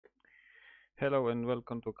Hello and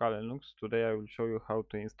welcome to Kali Linux. Today I will show you how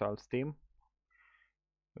to install Steam.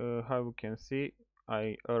 How you can see,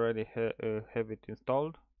 I already have it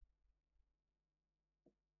installed.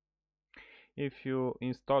 If you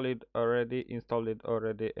installed it already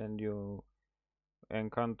and you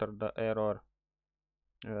encounter the error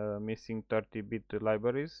missing 30-bit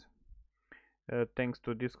libraries, thanks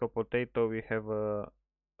to xDiscoPotato we have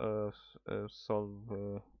a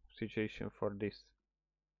solve situation for this.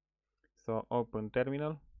 So open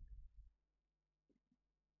terminal.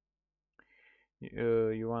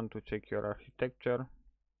 You want to check your architecture.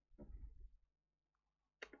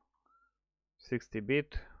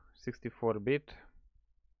 60-bit, 64-bit.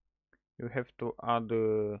 You have to add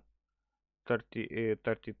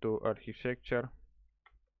 32 architecture.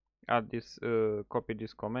 Add this, copy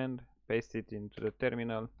this command, paste it into the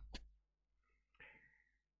terminal.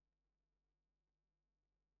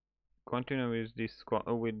 Continue with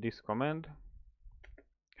this command.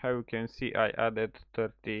 How you can see, I added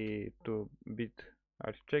 32-bit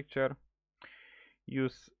architecture.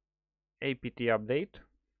 Use apt-update.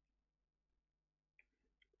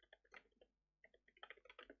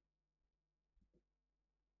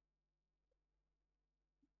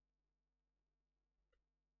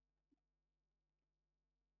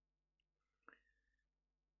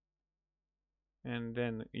 And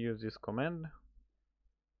then use this command.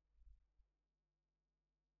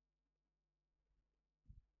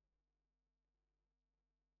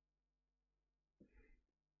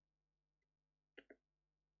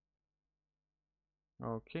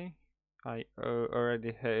 Okay, I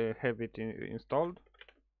already have it installed.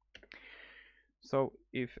 So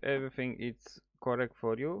if everything is correct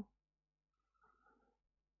for you,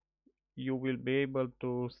 you will be able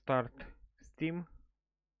to start Steam,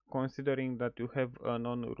 considering that you have a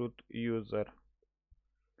non-root user.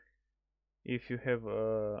 If you have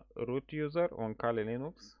a root user on Kali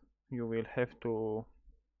Linux, you will have to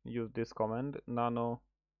use this command, nano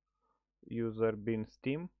user bin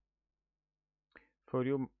steam. For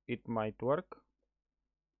you it might work,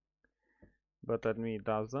 but at me it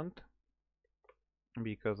doesn't,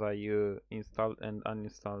 because I installed and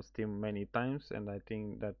uninstalled Steam many times, and I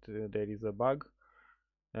think that there is a bug,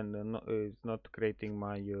 and it's not creating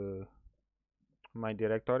my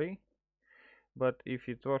directory. But if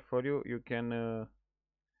it works for you, you can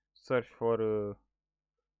search for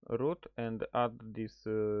root and add this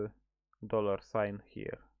 $sign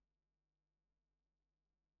here.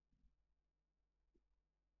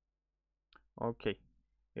 Okay,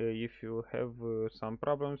 if you have some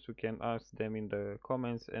problems, you can ask them in the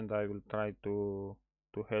comments and I will try to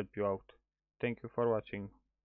help you out. Thank you for watching.